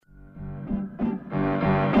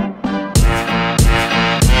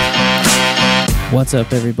What's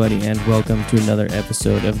up, everybody, and welcome to another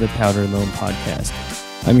episode of the Powder Loan Podcast.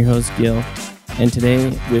 I'm your host, Gil, and today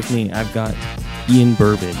with me, I've got Ian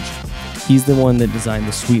Burbage. He's the one that designed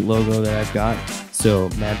the sweet logo that I've got, so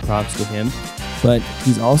mad props to him. But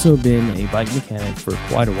he's also been a bike mechanic for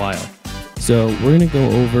quite a while. So we're going to go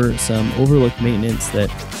over some overlooked maintenance that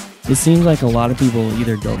it seems like a lot of people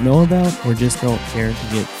either don't know about or just don't care to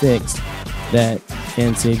get fixed that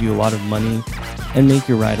can save you a lot of money and make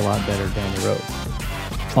your ride a lot better down the road.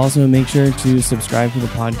 Also, make sure to subscribe to the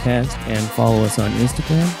podcast and follow us on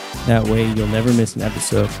Instagram. That way you'll never miss an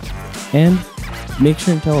episode. And make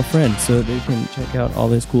sure and tell a friend so they can check out all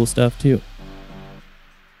this cool stuff too.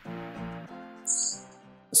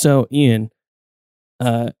 So, Ian,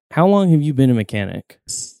 how long have you been a mechanic?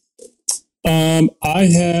 I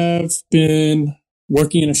have been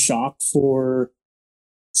working in a shop for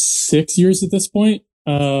 6 years at this point.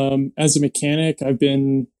 As a mechanic, I've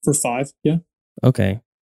been for 5. Yeah. Okay.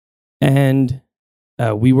 And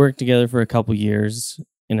we worked together for a couple years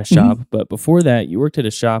in a shop, but before that, you worked at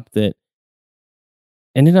a shop that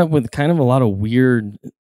ended up with kind of a lot of weird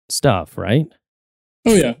stuff, right?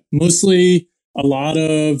 Oh yeah, mostly a lot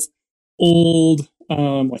of old,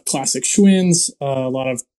 like classic Schwinn's, a lot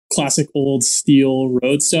of classic old steel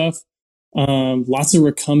road stuff, lots of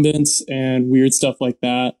recumbents and weird stuff like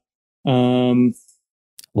that.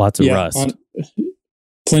 Lots of rust.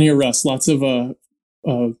 Plenty of rust. Lots of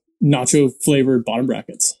nacho flavored bottom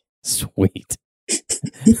brackets. Sweet.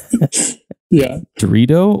 Yeah.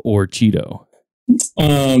 Dorito or Cheeto?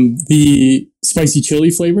 The spicy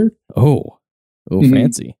chili flavored. Oh,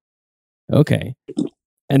 fancy. Okay.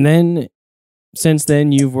 And then since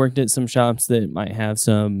then you've worked at some shops that might have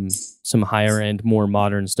some higher end, more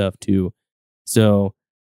modern stuff too. So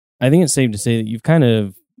I think it's safe to say that you've kind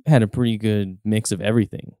of had a pretty good mix of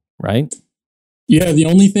everything, right? Yeah, the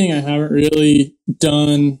only thing I haven't really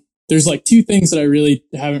done, there's like 2 things that I really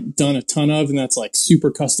haven't done a ton of, and that's like super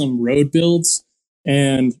custom road builds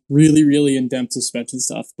and really, really in-depth suspension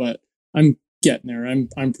stuff. But I'm getting there.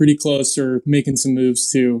 I'm pretty close or making some moves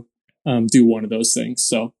to do one of those things.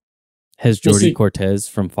 So, has Jordy Cortez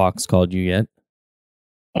from Fox called you yet?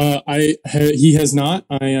 He has not.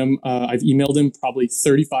 I've emailed him probably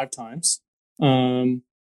 35 times.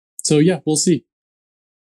 So yeah, we'll see.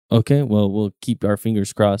 Okay, well, we'll keep our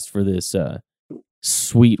fingers crossed for this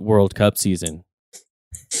sweet World Cup season.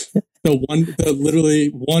 the literally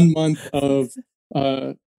 1 month of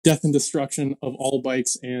death and destruction of all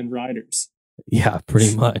bikes and riders. Yeah,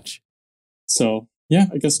 pretty much. So yeah,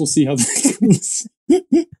 I guess we'll see how that goes.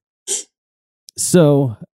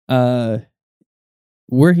 So,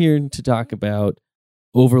 we're here to talk about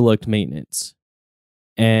overlooked maintenance.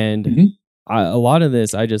 And a lot of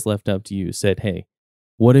this I just left up to you. Said, hey,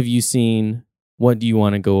 what have you seen? What do you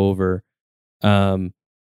want to go over?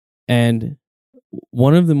 And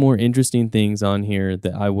one of the more interesting things on here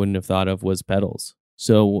that I wouldn't have thought of was pedals.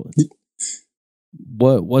 So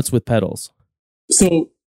what's with pedals?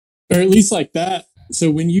 So, or at least like that.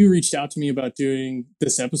 So when you reached out to me about doing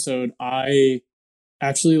this episode, I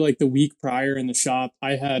actually, like the week prior in the shop,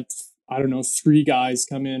 I had, 3 guys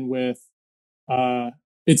come in with,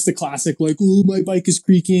 it's the classic, like, oh, my bike is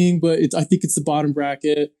creaking, but I think it's the bottom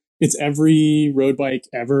bracket. It's every road bike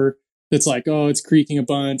ever that's like, oh, it's creaking a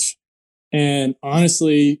bunch. And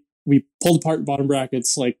honestly, we pulled apart bottom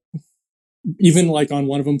brackets, like even like on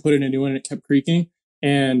one of them, put in a new one and it kept creaking.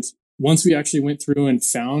 And once we actually went through and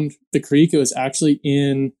found the creak, it was actually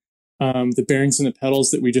in the bearings and the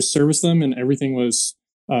pedals that we just serviced them, and everything was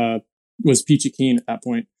peachy keen at that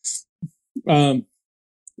point.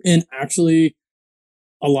 And actually,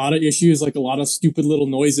 a lot of issues, like a lot of stupid little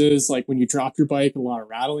noises, like when you drop your bike, a lot of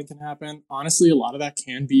rattling can happen. Honestly, a lot of that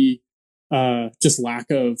can be just lack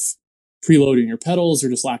of preloading your pedals or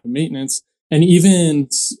just lack of maintenance. And even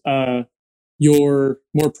your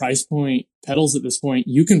more price point pedals at this point,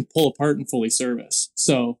 you can pull apart and fully service.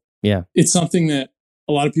 So yeah, it's something that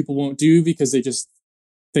a lot of people won't do because they just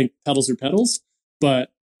think pedals are pedals.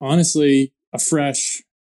 But honestly, a fresh,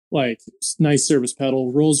 like nice service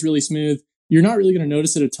pedal rolls really smooth. You're not really going to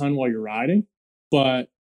notice it a ton while you're riding, but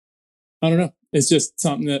I don't know. It's just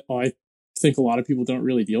something that I think a lot of people don't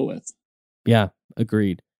really deal with. Yeah,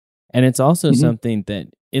 agreed. And it's also something that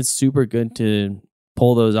it's super good to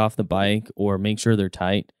pull those off the bike or make sure they're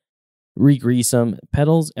tight. Re-grease them.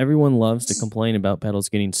 Pedals, everyone loves to complain about pedals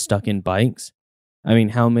getting stuck in bikes. I mean,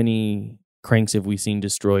 how many cranks have we seen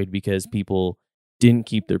destroyed because people didn't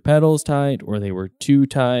keep their pedals tight, or they were too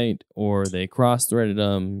tight, or they cross-threaded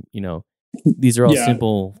them? You know, these are all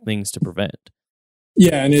simple things to prevent.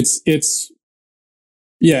 Yeah, and it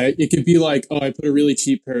could be like, oh, I put a really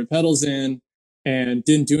cheap pair of pedals in, and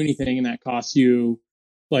didn't do anything, and that costs you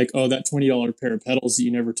like, oh, that $20 pair of pedals that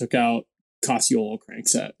you never took out costs you a oil crank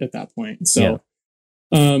set at that point. So,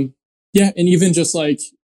 yeah. And even just like,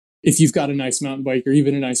 if you've got a nice mountain bike or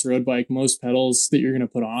even a nice road bike, most pedals that you're going to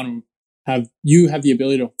put on them have the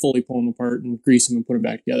ability to fully pull them apart and grease them and put them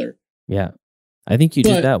back together. Yeah. I think you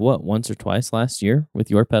did that, once or twice last year with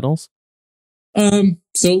your pedals?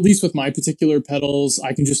 So at least with my particular pedals,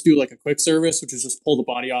 I can just do like a quick service, which is just pull the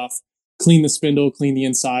body off, clean the spindle, clean the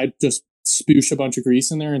inside, just spoosh a bunch of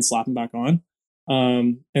grease in there and slap them back on.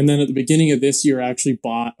 And then at the beginning of this year, I actually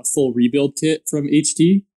bought a full rebuild kit from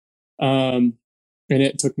HT. And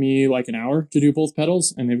it took me like an hour to do both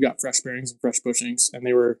pedals, and they've got fresh bearings and fresh bushings, and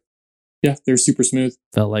they're super smooth.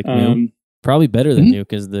 Felt like new. Probably better than new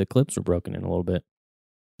because the clips were broken in a little bit.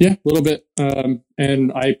 Yeah, a little bit.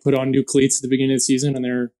 And I put on new cleats at the beginning of the season,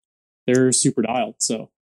 and they're super dialed. So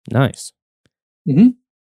nice.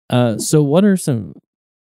 So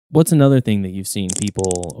what's another thing that you've seen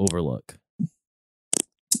people overlook?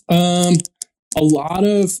 A lot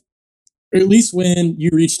of, or at least when you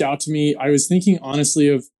reached out to me, I was thinking honestly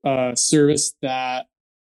of a service that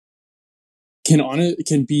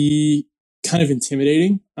can be kind of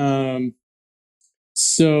intimidating.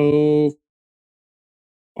 So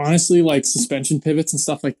honestly, like suspension pivots and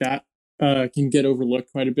stuff like that can get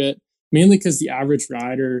overlooked quite a bit, mainly because the average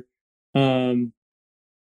rider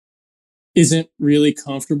isn't really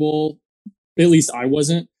comfortable. At least I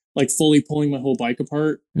wasn't like fully pulling my whole bike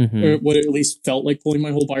apart, or what at least felt like pulling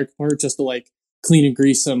my whole bike apart, just to like clean and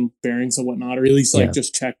grease some bearings and whatnot, or at least like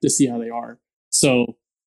just check to see how they are. So,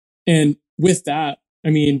 and with that, I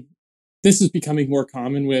mean, this is becoming more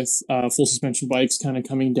common with full suspension bikes kind of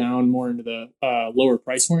coming down more into the lower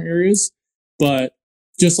price point areas. But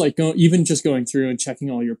just like going through and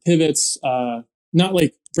checking all your pivots, not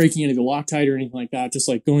like breaking any of the Loctite or anything like that, just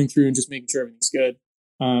like going through and just making sure everything's good.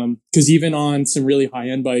 Because even on some really high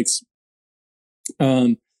end bikes,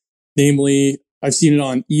 namely, I've seen it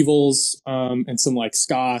on Evils and some like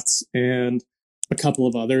Scotts and a couple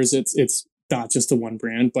of others. It's not just the one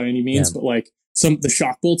brand by any means, but like the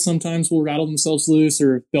shock bolts sometimes will rattle themselves loose,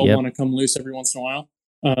 or they'll want to come loose every once in a while.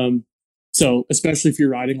 So especially if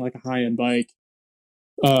you're riding like a high end bike,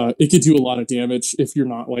 it could do a lot of damage if you're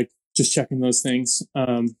not like just checking those things.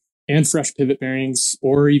 And fresh pivot bearings,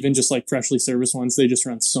 or even just like freshly serviced ones, they just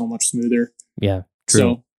run so much smoother. Yeah, true.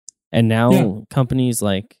 So, and now companies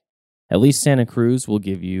like at least Santa Cruz will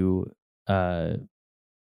give you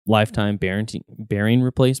lifetime bearing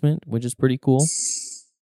replacement, which is pretty cool.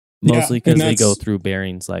 Mostly because they go through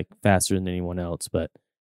bearings like faster than anyone else. But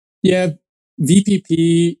yeah,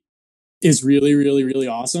 VPP is really, really, really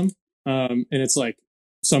awesome. And it's like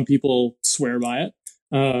some people swear by it.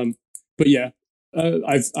 But yeah.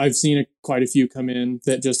 I've seen quite a few come in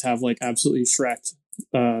that just have like absolutely shreked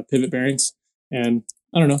pivot bearings, and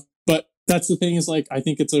I don't know. But that's the thing, is like I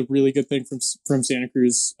think it's a really good thing from Santa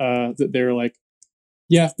Cruz that they're like,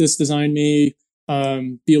 yeah, this design may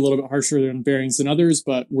be a little bit harsher than bearings than others,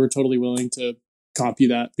 but we're totally willing to comp you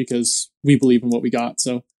that because we believe in what we got.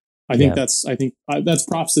 So I think that's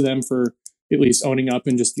props to them for at least owning up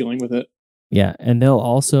and just dealing with it. Yeah, and they'll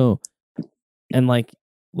also, and like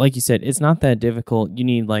you said, it's not that difficult. You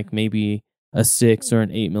need like maybe a 6 or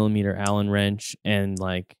an 8mm Allen wrench and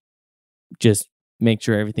like just make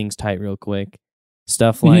sure everything's tight real quick.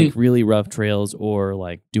 Stuff like really rough trails or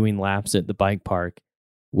like doing laps at the bike park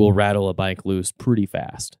will rattle a bike loose pretty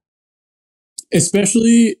fast.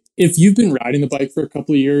 Especially if you've been riding the bike for a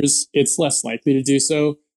couple of years, it's less likely to do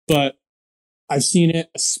so. But I've seen it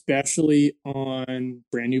especially on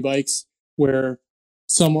brand new bikes where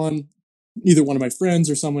someone, either one of my friends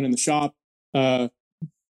or someone in the shop,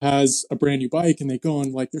 has a brand new bike, and they go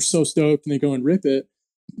and like, they're so stoked, and they go and rip it.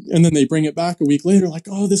 And then they bring it back a week later, like,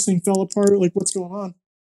 oh, this thing fell apart. Like, what's going on?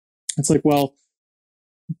 It's like, well,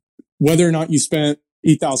 whether or not you spent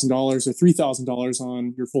 $8,000 or $3,000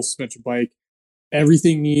 on your full suspension bike,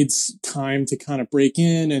 everything needs time to kind of break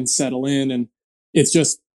in and settle in. And it's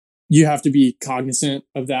just, you have to be cognizant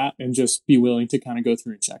of that and just be willing to kind of go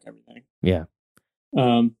through and check everything. Yeah.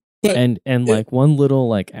 But like one little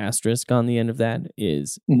like asterisk on the end of that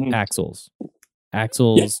is axles.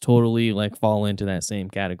 Axles totally like fall into that same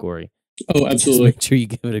category. Oh, absolutely. Just make sure you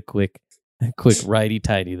give it a quick righty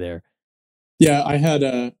tighty there. Yeah, I had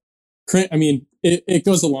I mean, it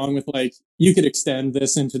goes along with like, you could extend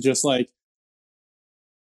this into just like,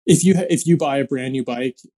 if you buy a brand new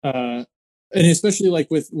bike, and especially like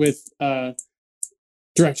with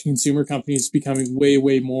direct to consumer companies becoming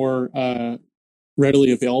way more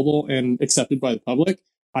readily available and accepted by the public,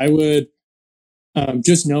 I would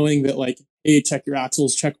just knowing that like, hey, check your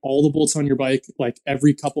axles, check all the bolts on your bike, like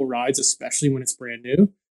every couple rides, especially when it's brand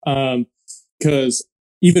new. Because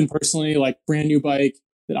even personally, like brand new bike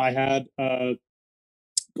that I had,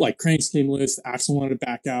 like cranks came loose, the axle wanted to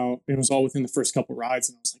back out. It was all within the first couple rides,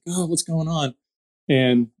 and I was like, oh, what's going on?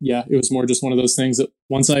 And yeah, it was more just one of those things that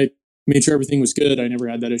once I made sure everything was good, I never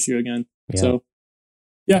had that issue again. Yeah. So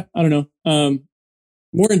yeah, I don't know.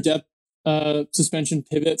 More in depth suspension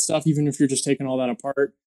pivot stuff, even if you're just taking all that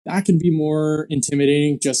apart, that can be more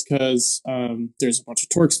intimidating just because there's a bunch of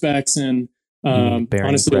torque specs and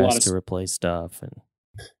honestly a lot of to replace stuff. And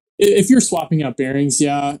if you're swapping out bearings,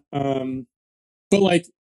 yeah. But like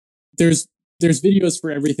there's videos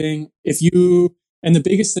for everything. And the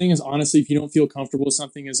biggest thing is honestly, if you don't feel comfortable with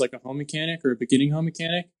something as like a home mechanic or a beginning home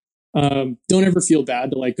mechanic, don't ever feel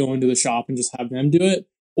bad to like go into the shop and just have them do it,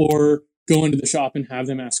 or go into the shop and have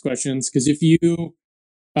them ask questions. Because if you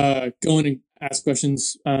go in and ask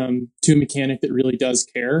questions to a mechanic that really does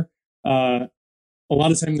care, a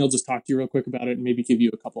lot of time they'll just talk to you real quick about it and maybe give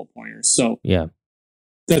you a couple of pointers. So yeah,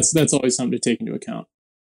 that's always something to take into account.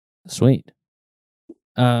 Sweet.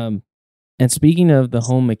 And speaking of the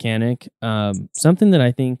home mechanic, something that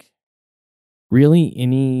I think really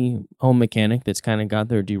any home mechanic that's kind of got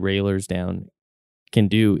their derailleurs down can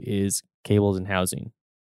do is cables and housing.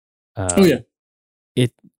 Oh yeah.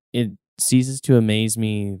 It ceases to amaze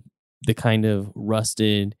me the kind of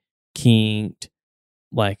rusted, kinked,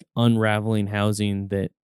 like unraveling housing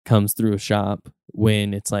that comes through a shop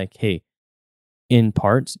when it's like, hey, in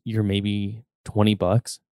parts, you're maybe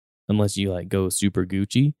 $20 unless you like go super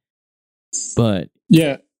Gucci. But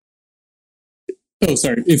yeah. Oh,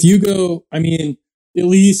 sorry. If you go, I mean, at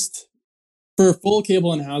least for full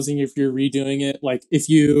cable and housing, if you're redoing it, like if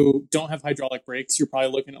you don't have hydraulic brakes, you're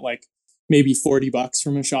probably looking at like maybe $40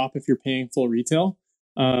 from a shop if you're paying full retail.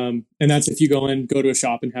 And that's if you go to a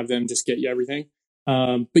shop and have them just get you everything.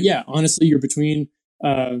 But yeah, honestly, you're between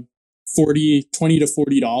 $20 to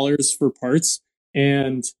 $40 for parts.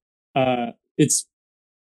 And it's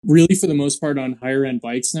really, for the most part, on higher end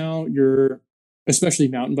bikes now, especially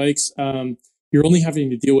mountain bikes, you're only having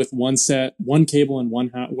to deal with one cable and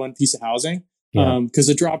one piece of housing. Because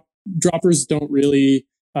the droppers don't really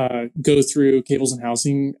go through cables and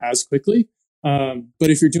housing as quickly. But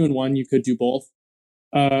if you're doing one, you could do both.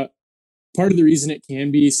 Part of the reason it can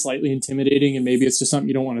be slightly intimidating, and maybe it's just something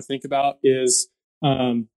you don't want to think about, is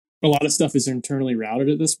a lot of stuff is internally routed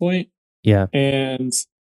at this point. Yeah. And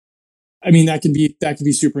I mean, that can be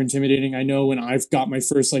super intimidating. I know when I've got my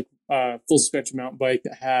first like full suspension mountain bike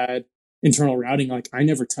that had internal routing, like I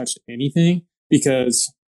never touched anything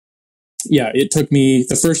because it took me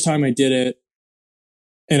the first time I did it.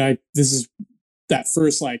 And this is that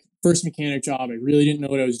first mechanic job. I really didn't know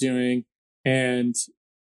what I was doing, and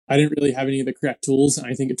I didn't really have any of the correct tools. And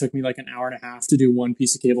I think it took me like an hour and a half to do one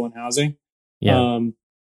piece of cable and housing. Yeah.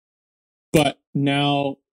 But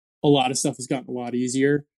now a lot of stuff has gotten a lot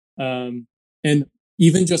easier. And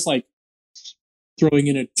even just like throwing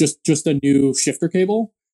in just a new shifter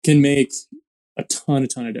cable can make a ton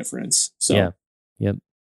of difference. So yeah. Yep.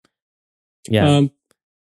 Yeah.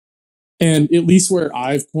 And at least where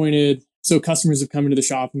I've pointed, so customers have come into the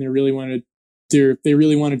shop and they really want to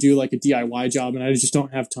do like a DIY job, and I just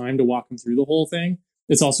don't have time to walk them through the whole thing.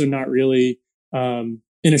 It's also not really in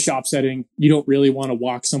a shop setting. You don't really want to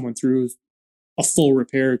walk someone through a full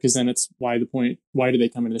repair, because then it's why do they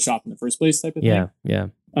come into the shop in the first place type of thing. Yeah.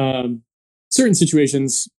 Certain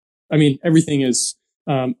situations, I mean, everything is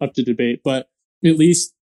up to debate, but at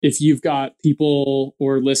least if you've got people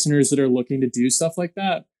or listeners that are looking to do stuff like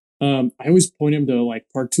that, I always point them to like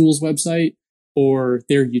Park Tools website or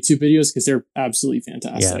their YouTube videos, because they're absolutely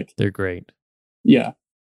fantastic. Yeah, they're great. Yeah.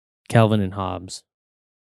 Calvin and Hobbes.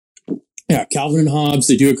 Yeah, Calvin and Hobbes,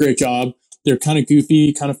 they do a great job. They're kind of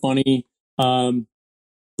goofy, kind of funny.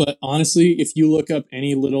 But honestly, if you look up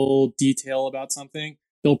any little detail about something,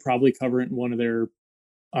 they'll probably cover it in one of their,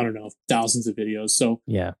 I don't know, thousands of videos. So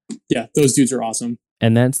yeah, those dudes are awesome.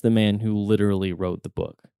 And that's the man who literally wrote the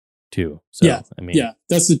book too. So, yeah, I mean,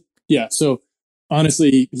 So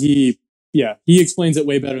honestly, he explains it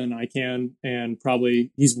way better than I can, and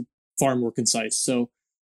probably he's far more concise. So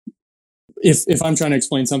if I'm trying to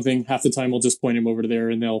explain something, half the time we'll just point him over to there,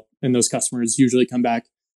 and those customers usually come back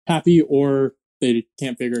happy, or they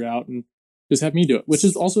can't figure it out and just have me do it, which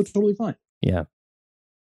is also totally fine. Yeah.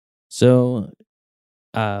 So,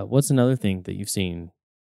 what's another thing that you've seen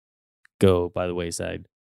go by the wayside?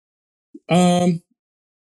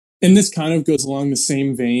 And this kind of goes along the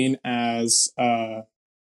same vein as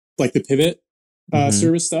like the pivot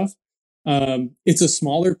service stuff. It's a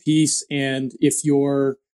smaller piece, and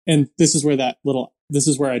and this is where that little this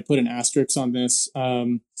is where I'd put an asterisk on this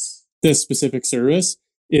specific service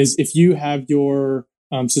is if you have your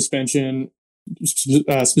suspension,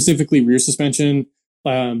 specifically rear suspension,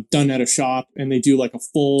 done at a shop and they do like a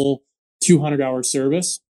full 200-hour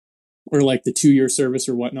service or like the 2-year service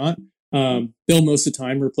or whatnot, they'll most of the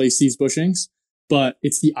time replace these bushings. But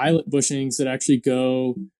it's the eyelet bushings that actually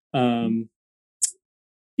go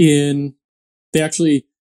they actually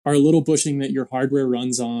are a little bushing that your hardware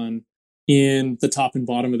runs on in the top and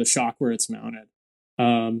bottom of the shock where it's mounted.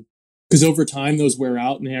 Because over time, those wear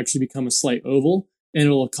out and they actually become a slight oval, and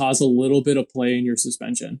it'll cause a little bit of play in your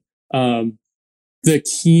suspension. The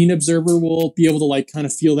keen observer will be able to like kind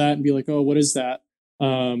of feel that and be like, oh, what is that?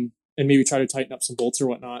 And maybe try to tighten up some bolts or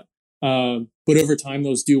whatnot. But over time,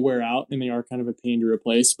 those do wear out and they are kind of a pain to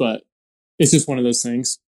replace, but it's just one of those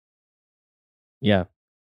things. Yeah.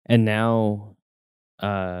 And now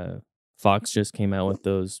Fox just came out with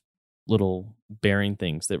those little bearing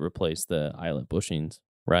things that replace the eyelet bushings,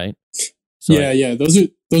 right? So yeah. Those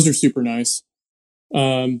are super nice.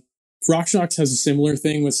 RockShox has a similar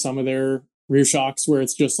thing with some of their rear shocks where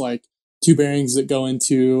it's just like 2 bearings that go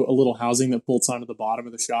into a little housing that bolts onto the bottom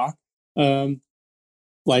of the shock. Going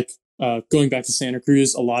back to Santa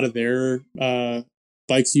Cruz, a lot of their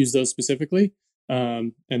bikes use those specifically.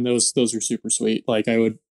 And those are super sweet. Like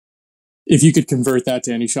if you could convert that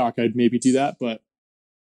to any shock, I'd maybe do that, but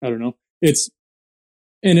I don't know. It's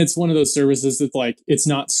one of those services that like, it's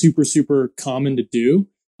not super, super common to do.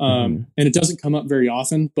 And it doesn't come up very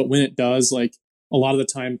often, but when it does, like a lot of the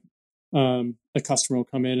time, a customer will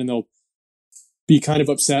come in and they'll be kind of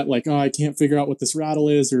upset, like, oh, I can't figure out what this rattle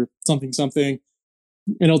is or something. And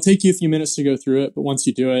it'll take you a few minutes to go through it. But once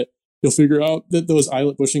you do it, you'll figure out that those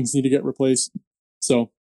eyelet bushings need to get replaced.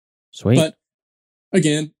 So sweet. But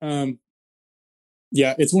again,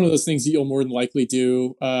 it's one of those things that you'll more than likely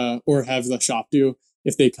do, or have the shop do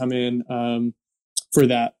if they come in, for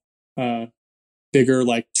that, bigger,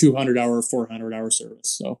 like 200-hour, 400-hour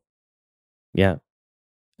service. So, yeah.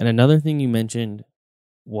 And another thing you mentioned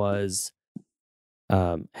was,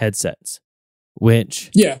 headsets,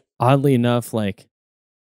 which oddly enough, like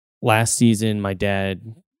last season, my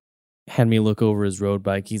dad had me look over his road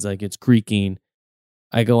bike. He's like, it's creaking.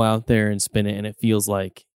 I go out there and spin it and it feels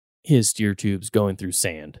like his steer tube's going through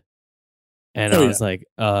sand. And I was like,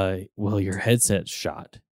 well, your headset's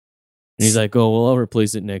shot. And he's like, oh, well, I'll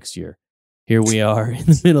replace it next year. Here we are in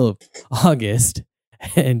the middle of August.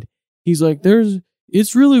 And he's like,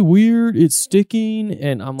 it's really weird. It's sticking.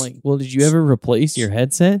 And I'm like, well, did you ever replace your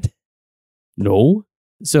headset? No.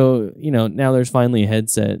 So, now there's finally a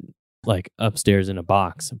headset like upstairs in a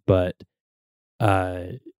box. But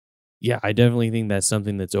I definitely think that's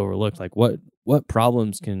something that's overlooked. Like what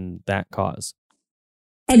problems can that cause?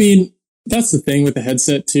 I mean, that's the thing with the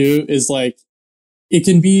headset too, is like it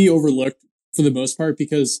can be overlooked for the most part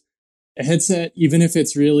because a headset, even if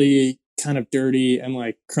it's really kind of dirty and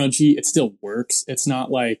like crunchy, it still works. It's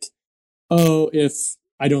not like, oh, if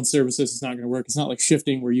I don't service this, it's not going to work. It's not like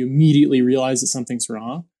shifting where you immediately realize that something's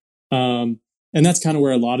wrong. And that's kind of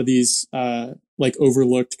where a lot of these like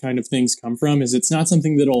overlooked kind of things come from, is it's not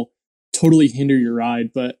something that'll totally hinder your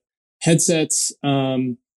ride. But headsets,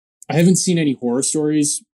 I haven't seen any horror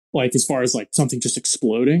stories like as far as like something just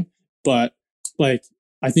exploding. But like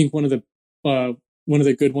I think one of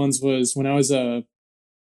the good ones was when I was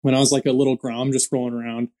like a little Grom just rolling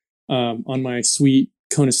around on my sweet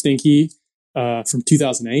Kona Stinky from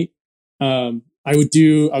 2008. I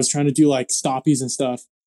was trying to do like stoppies and stuff,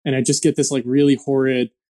 and I just get this like really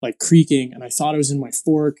horrid like creaking, and I thought it was in my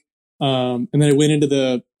fork. And then I went into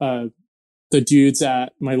the dudes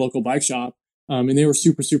at my local bike shop, and they were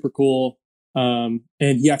super, super cool. And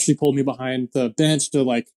he actually pulled me behind the bench to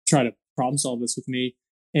like try to problem solve this with me.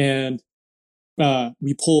 And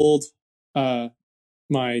we pulled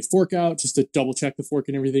my fork out just to double check the fork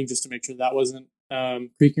and everything, just to make sure that wasn't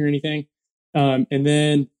creaking or anything. And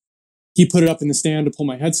then he put it up in the stand to pull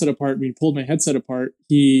my headset apart. When he pulled my headset apart,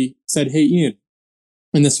 he said, "Hey, Ian."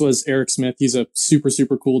 And this was Eric Smith. He's a super,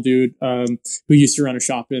 super cool dude who used to run a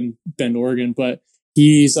shop in Bend, Oregon. But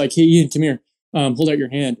he's like, "Hey, Ian, come here. Hold out your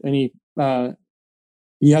hand." And he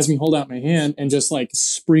has me hold out my hand and just like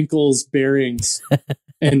sprinkles bearings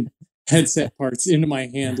and headset parts into my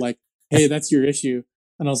hand. Like, "Hey, that's your issue."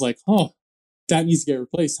 And I was like, "Oh, that needs to get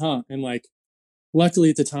replaced, huh?" And like, luckily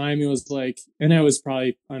at the time it was like, and I was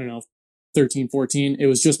probably, I don't know, 13, 14. It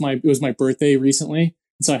was my birthday recently.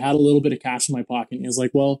 And so I had a little bit of cash in my pocket. And he was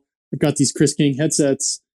like, "Well, I've got these Chris King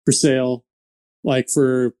headsets for sale, like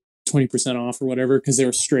for 20% off or whatever." Cause they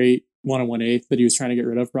were straight 1 1/8 that he was trying to get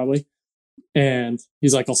rid of probably. And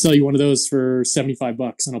he's like, I'll sell you one of those for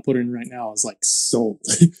 $75 and I'll put it in right now. I was like, sold.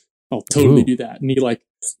 I'll totally do that. And he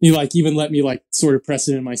even let me like sort of press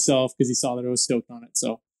it in myself because he saw that I was stoked on it.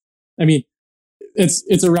 So, I mean,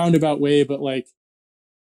 it's a roundabout way, but like,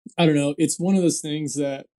 I don't know. It's one of those things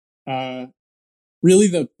that, really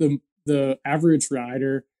the average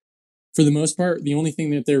rider, for the most part, the only thing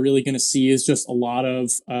that they're really going to see is just a lot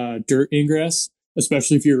of, dirt ingress,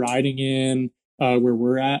 especially if you're riding in, where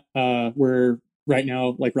we're at, we're right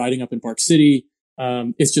now, like riding up in Park City.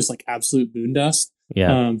 It's just like absolute moon dust.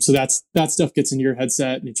 Yeah. So that stuff gets into your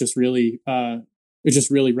headset and it just really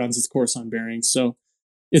runs its course on bearings. So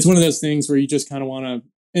it's one of those things where you just kind of want to,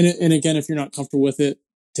 and again, if you're not comfortable with it,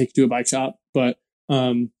 take it to a bike shop, but,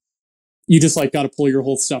 you just like got to pull your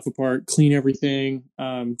whole stuff apart, clean everything,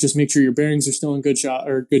 just make sure your bearings are still in good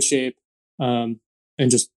shape, and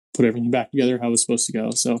just put everything back together how it's supposed to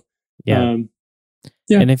go. So, yeah.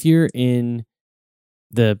 And if you're in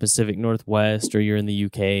the Pacific Northwest or you're in the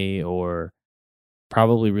UK or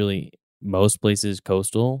probably really most places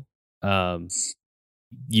coastal,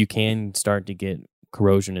 you can start to get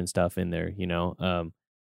corrosion and stuff in there, you know.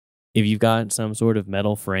 If you've got some sort of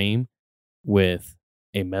metal frame with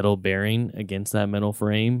a metal bearing against that metal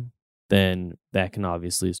frame, then that can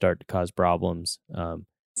obviously start to cause problems,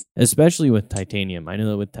 especially with titanium. I know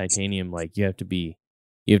that with titanium, like you have to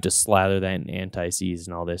slather that in anti-seize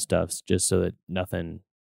and all this stuff just so that nothing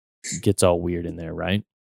gets all weird in there, right?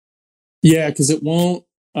 Yeah, because it won't,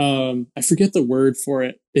 I forget the word for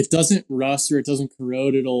it. It doesn't rust or it doesn't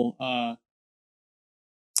corrode. It'll, I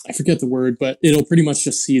forget the word, but it'll pretty much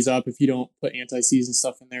just seize up if you don't put anti-seize and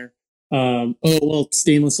stuff in there.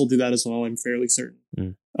 Stainless will do that as well, I'm fairly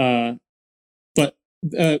certain. But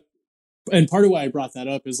and part of why I brought that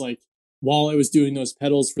up is like, while I was doing those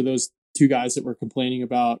pedals for those two guys that were complaining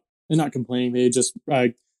about, and not complaining, they just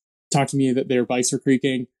talked to me that their bikes are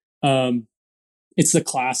creaking. It's the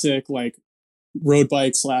classic like road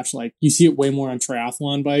bike / like you see it way more on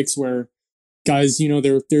triathlon bikes where guys, you know,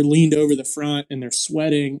 they're leaned over the front and they're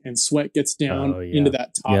sweating and sweat gets down into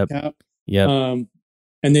that top cap. Yep.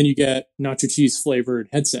 And then you get nacho cheese flavored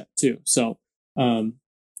headset too. So,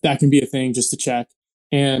 that can be a thing just to check.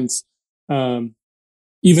 And,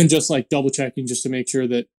 even just like double checking just to make sure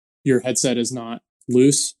that your headset is not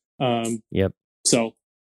loose. Yep. So,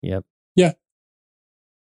 yep. Yeah.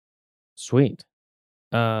 Sweet.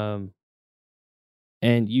 And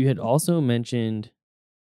you had also mentioned,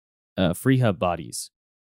 free hub bodies.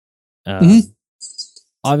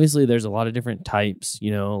 Obviously there's a lot of different types,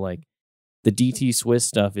 you know, like the DT Swiss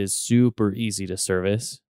stuff is super easy to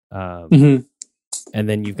service. And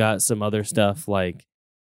then you've got some other stuff like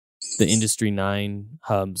the Industry 9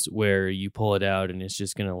 hubs where you pull it out and it's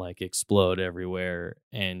just going to like explode everywhere.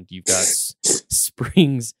 And you've got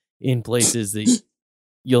springs in places that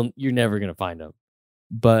you're never going to find them.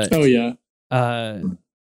 But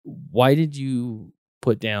why did you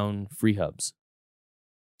put down free hubs?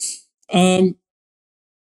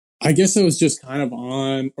 I guess I was just kind of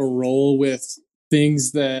on a roll with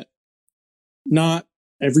things that not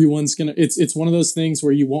everyone's gonna. It's one of those things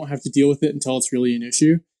where you won't have to deal with it until it's really an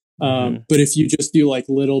issue. But if you just do like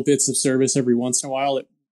little bits of service every once in a while, it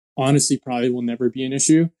honestly probably will never be an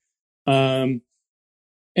issue. And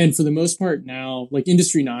for the most part now, like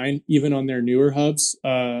Industry 9, even on their newer hubs,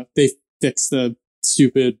 they fix the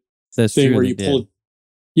stupid thing where you pull,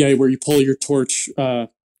 where you pull your torch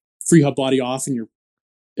free hub body off and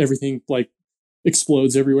everything like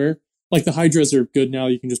explodes everywhere. Like the Hydras are good now;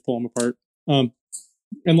 you can just pull them apart.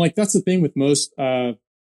 And like that's the thing with most. And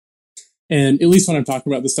at least when I'm talking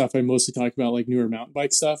about this stuff, I mostly talk about like newer mountain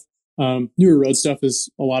bike stuff. Newer road stuff is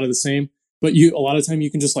a lot of the same, but a lot of time you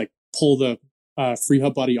can just like pull the free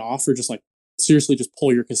hub body off, or just like seriously just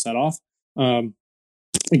pull your cassette off.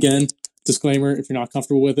 Again, disclaimer: if you're not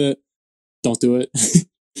comfortable with it, don't do it,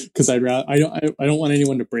 because I don't want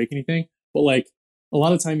anyone to break anything. But like a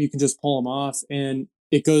lot of time you can just pull them off, and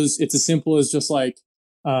it's as simple as just like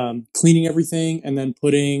cleaning everything and then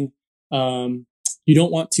putting. You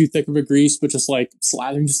don't want too thick of a grease, but just like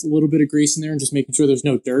slathering just a little bit of grease in there and just making sure there's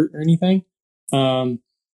no dirt or anything.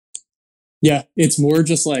 It's more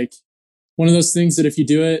just like one of those things that if you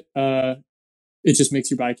do it, it just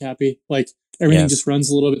makes your bike happy. Like everything just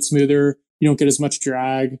runs a little bit smoother. You don't get as much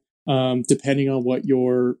drag, depending on what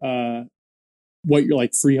your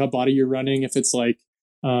like free hub body you're running. If it's like,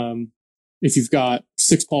 if you've got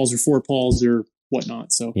 6 pawls or 4 pawls or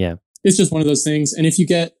whatnot. So it's just one of those things. And if you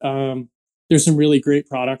get, there's some really great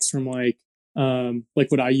products from like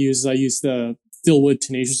what I use the Philwood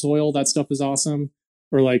Tenacious Oil. That stuff is awesome.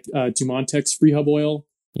 Or like Dumontex Free Hub Oil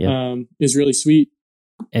is really sweet.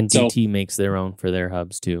 And So DT makes their own for their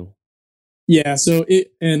hubs too. yeah,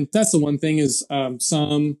 and that's the one thing is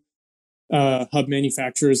some hub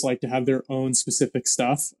manufacturers like to have their own specific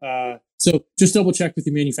stuff. So just double check with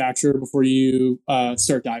the manufacturer before you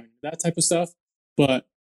start diving into that type of stuff. But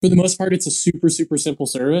for the most part, it's a super, super simple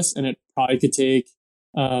service, and it probably could take,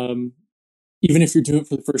 even if you're doing it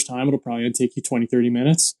for the first time, it'll probably take you 20, 30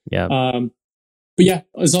 minutes. Yeah. But yeah,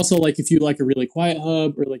 it's also like if you like a really quiet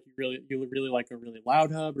hub or like you really like a really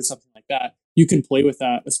loud hub or something like that, you can play with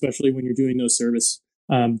that, especially when you're doing those service,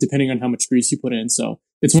 depending on how much grease you put in. So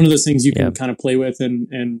it's one of those things you can kind of play with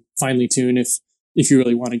and finely tune if you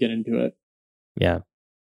really want to get into it. Yeah.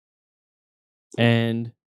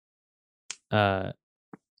 And the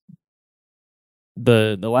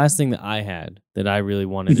last thing that I had that I really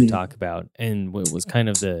wanted to talk about, and what was kind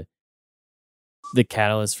of the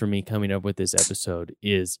catalyst for me coming up with this episode,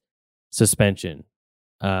 is suspension.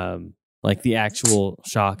 Like the actual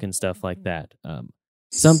shock and stuff like that.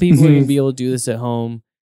 Some people are going to be able to do this at home.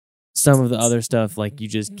 Some of the other stuff, like, you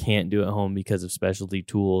just can't do at home because of specialty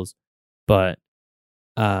tools. But,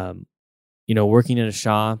 working at a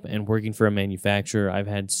shop and working for a manufacturer, I've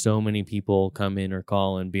had so many people come in or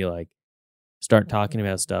call and be like, start talking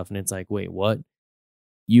about stuff. And it's like, wait, what?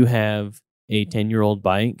 You have a 10-year-old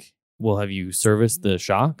bike? Well, have you serviced the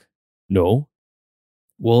shock? No.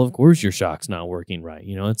 Well, of course your shock's not working right.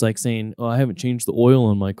 It's like saying, oh, I haven't changed the oil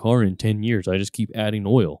on my car in 10 years. I just keep adding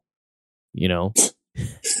oil,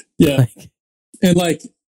 Yeah. And like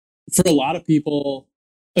for a lot of people,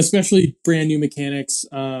 especially brand new mechanics,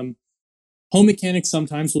 home mechanics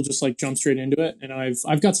sometimes will just like jump straight into it. And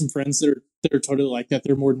I've got some friends that are totally like that.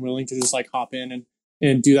 They're more than willing to just like hop in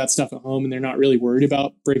and do that stuff at home, and they're not really worried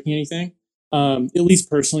about breaking anything. At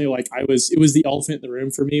least personally, like it was the elephant in the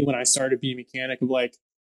room for me when I started being a mechanic, of like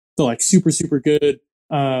the like super, super good,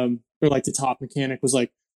 or like the top mechanic was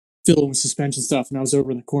like filling with suspension stuff. And I was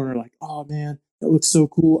over in the corner like, oh man, that looks so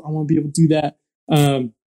cool. I want to be able to do that.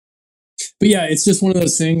 But yeah, it's just one of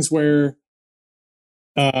those things where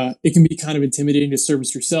it can be kind of intimidating to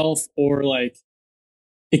service yourself, or like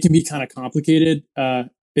it can be kind of complicated.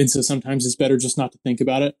 And so sometimes it's better just not to think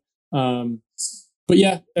about it. But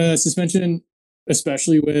yeah, suspension,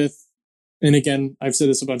 especially with, and again, I've said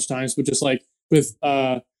this a bunch of times, but just like with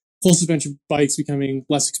full suspension bikes becoming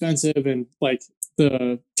less expensive, and like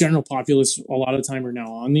the general populace a lot of the time are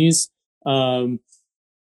now on these.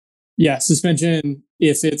 Suspension,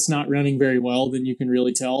 if it's not running very well, then you can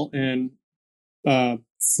really tell. And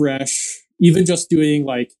fresh, even just doing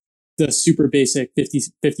like the super basic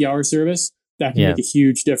 50 hour service, that can make a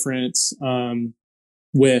huge difference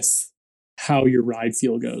with how your ride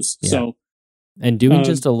feel goes. Yeah. So, and doing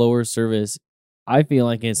just a lower service, I feel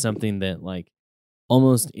like it's something that like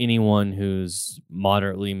almost anyone who's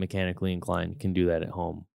moderately mechanically inclined can do that at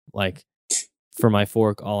home. Like for my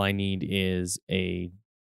fork, all I need is a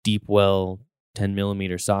deep well 10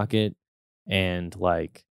 millimeter socket and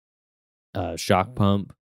like a shock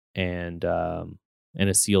pump and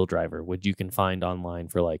a seal driver, which you can find online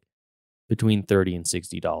for like between $30 and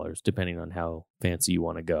 $60, depending on how fancy you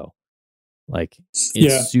want to go. Like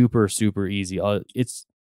it's super, super easy. It's,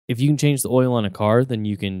 if you can change the oil on a car, then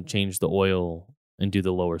you can change the oil and do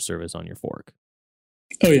the lower service on your fork.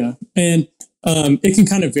 Oh yeah. And it can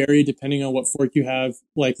kind of vary depending on what fork you have.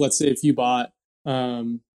 Like let's say if you bought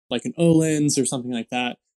like an Öhlins or something like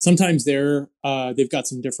that, sometimes they've got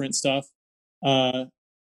some different stuff. But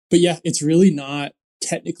yeah, it's really not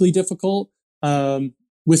technically difficult.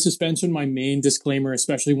 With suspension, my main disclaimer,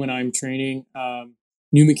 especially when I'm training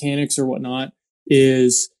new mechanics or whatnot,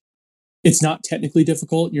 is it's not technically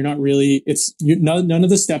difficult. You're not really, none of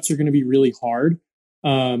the steps are going to be really hard.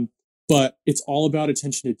 But it's all about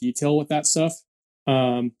attention to detail with that stuff.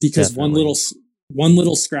 Because Definitely. one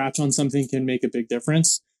little scratch on something can make a big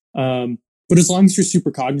difference. But as long as you're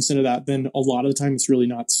super cognizant of that, then a lot of the time it's really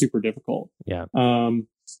not super difficult. Yeah.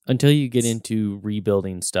 Until you get into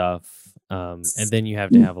rebuilding stuff, and then you have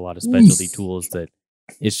to have a lot of specialty tools that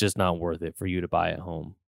it's just not worth it for you to buy at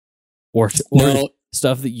home, or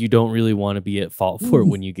stuff that you don't really want to be at fault for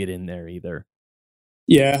when you get in there either.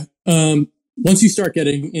 Yeah. Once you start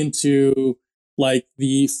getting into like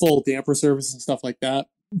the full damper service and stuff like that,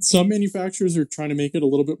 some manufacturers are trying to make it a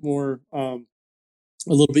little bit more, a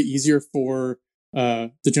little bit easier for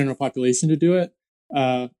the general population to do it.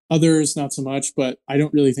 Others, not so much, but I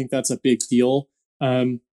don't really think that's a big deal.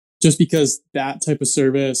 Just because that type of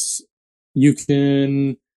service, you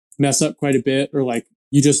can mess up quite a bit, or like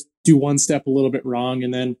you just do one step a little bit wrong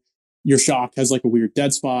and then your shock has like a weird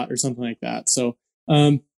dead spot or something like that. So,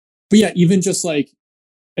 but yeah, even just like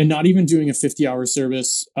and not even doing a 50-hour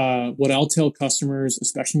service. What I'll tell customers,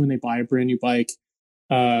 especially when they buy a brand new bike,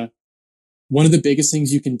 one of the biggest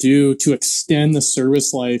things you can do to extend the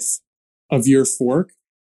service life of your fork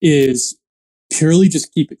is purely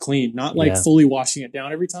just keep it clean, not like fully washing it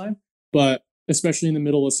down every time, but especially in the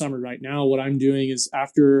middle of summer right now, what I'm doing is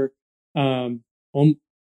after,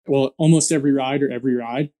 almost every ride,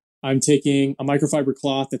 I'm taking a microfiber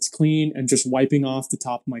cloth that's clean and just wiping off the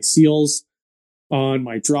top of my seals on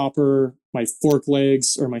my dropper, my fork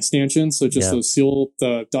legs, or my stanchions. So just those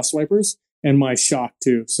the dust wipers, and my shock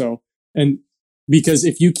too. So, and because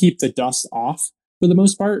if you keep the dust off for the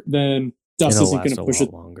most part, then dust isn't going to push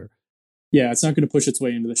it longer. Yeah, it's not going to push its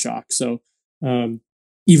way into the shock. So,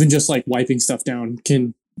 even just like wiping stuff down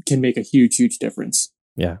can make a huge difference.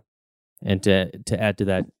 Yeah. And to add to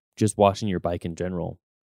that, just washing your bike in general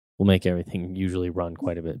will make everything usually run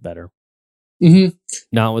quite a bit better. Mm-hmm.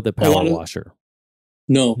 Not with a power washer.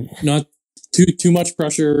 No, not too much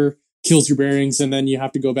pressure kills your bearings, and then you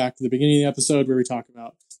have to go back to the beginning of the episode where we talk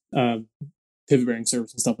about pivot bearing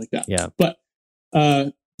service and stuff like that. Yeah. But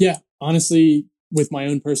honestly, with my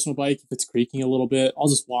own personal bike, if it's creaking a little bit, I'll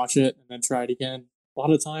just wash it and then try it again. A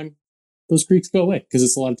lot of the time, those creaks go away because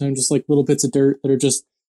it's a lot of time just like little bits of dirt that are just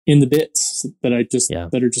in the bits that are just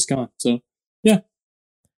gone. So, yeah.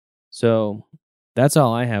 So that's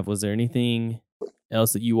all I have. Was there anything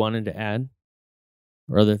else that you wanted to add,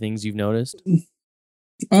 or other things you've noticed?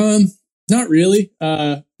 Not really.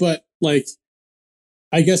 But like,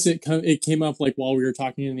 I guess it came up like while we were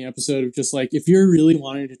talking in the episode of just like, if you're really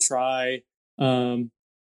wanting to try,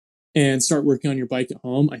 and start working on your bike at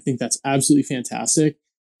home, I think that's absolutely fantastic.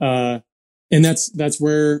 And that's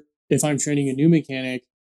where, if I'm training a new mechanic,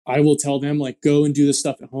 I will tell them like, go and do this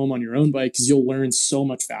stuff at home on your own bike, because you'll learn so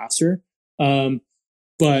much faster.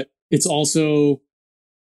 But it's also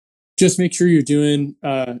just make sure you're doing,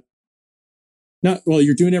 you're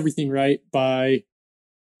doing everything right by,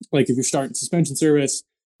 like, if you're starting suspension service,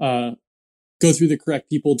 go through the correct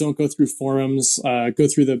people, don't go through forums, go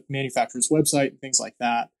through the manufacturer's website and things like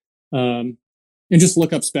that. And just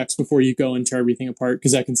look up specs before you go and tear everything apart,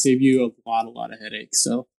 because that can save you a lot of headaches.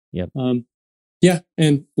 So,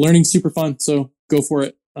 and learning's super fun. So go for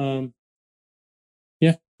it. Pull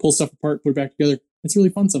stuff apart, put it back together. It's really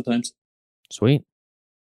fun sometimes. Sweet.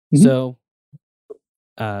 Mm-hmm. So,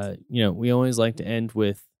 we always like to end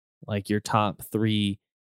with like your top 3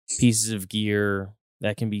 pieces of gear.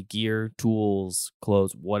 That can be gear, tools,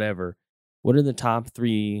 clothes, whatever. What are the top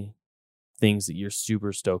 3 things that you're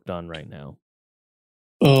super stoked on right now?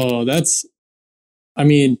 Oh, that's a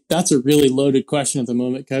really loaded question at the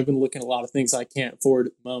moment, because I've been looking at a lot of things I can't afford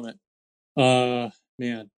at the moment.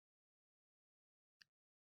 Man.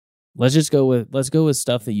 Let's go with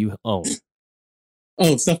stuff that you own.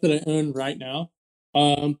 Oh, stuff that I own right now.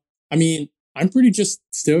 I'm pretty just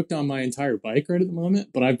stoked on my entire bike right at the moment,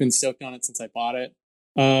 but I've been stoked on it since I bought it.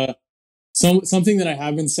 Something that I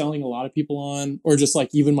have been selling a lot of people on, or just like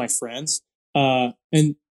even my friends,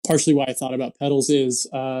 and partially why I thought about pedals is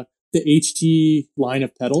the HT line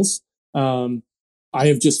of pedals. I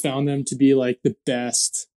have just found them to be like the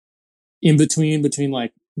best in between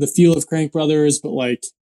like the feel of Crank Brothers, but like,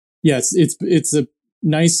 yes, it's a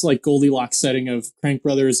nice like Goldilocks setting of Crank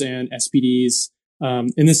Brothers and SPDs.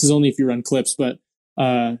 And this is only if you run clips, but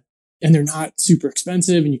and they're not super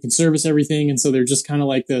expensive, and you can service everything, and so they're just kind of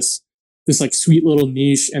like this like sweet little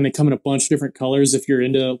niche, and they come in a bunch of different colors if you're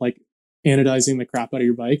into like anodizing the crap out of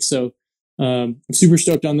your bike. So I'm super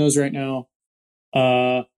stoked on those right now.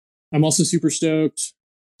 I'm also super stoked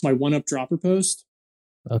my 1UP dropper post.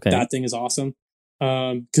 Okay, that thing is awesome,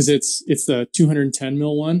 because it's the 210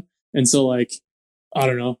 mil one, and so like, I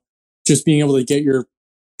don't know, just being able to get your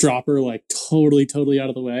dropper like totally out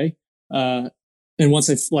of the way. And once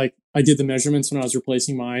I did the measurements when I was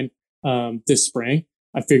replacing mine this spring,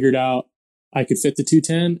 I figured out I could fit the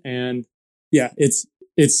 210, and yeah, it's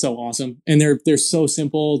so awesome. And they're so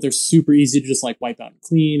simple. They're super easy to just like wipe out and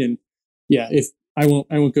clean. And yeah, if I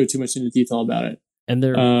won't go too much into detail about it. And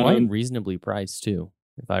they're quite reasonably priced too,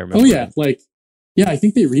 if I remember. Oh yeah, right. I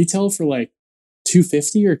think they retail for like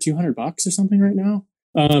 $250 or $200 or something right now.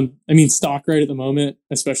 Stock right at the moment,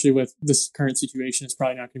 especially with this current situation, is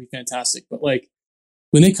probably not going to be fantastic. But like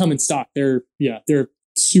when they come in stock, they're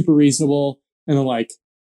super reasonable. And then like,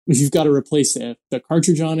 if you've got to replace the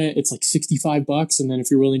cartridge on it, it's like $65. And then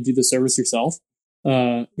if you're willing to do the service yourself,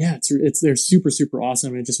 they're super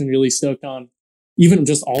awesome. And just been really stoked on even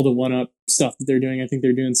just all the 1UP stuff that they're doing. I think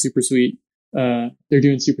they're doing super sweet. They're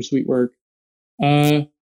doing super sweet work. And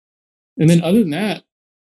then other than that,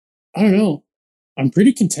 I don't know. I'm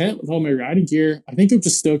pretty content with all my riding gear. I think I'm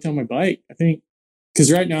just stoked on my bike. I think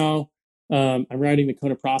because right now I'm riding the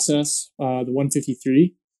Kona Process, the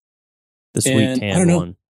 153. The sweet tan I don't know.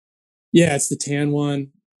 one. Yeah, it's the tan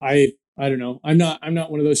one. I don't know. I'm not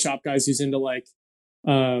one of those shop guys who's into like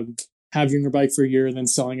having your bike for a year and then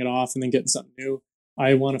selling it off and then getting something new.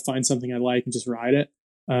 I want to find something I like and just ride it.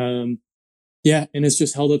 Yeah, and it's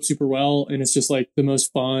just held up super well, and it's just like the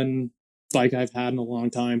most fun bike I've had in a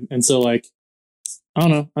long time. And so like, I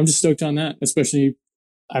don't know, I'm just stoked on that. Especially,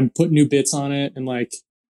 I'm putting new bits on it and like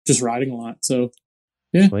just riding a lot. So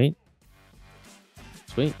yeah, Sweet.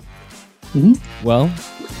 Mm-hmm. Well,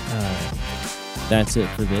 that's it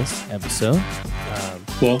for this episode.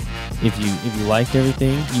 Well, if you liked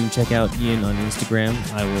everything, you can check out Ian on Instagram.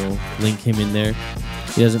 I will link him in there.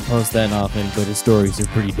 He doesn't post that often, but his stories are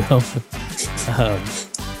pretty dope.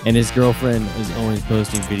 And his girlfriend is always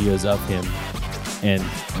posting videos of him and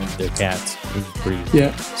their cats, which is pretty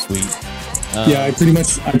sweet. Yeah, I pretty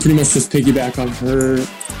much just piggyback on her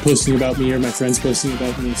posting about me or my friends posting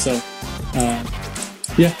about me. So,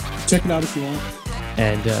 yeah, check it out if you want.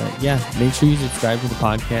 And make sure you subscribe to the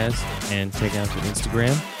podcast and check out the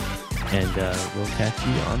Instagram. And we'll catch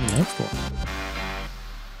you on the next one.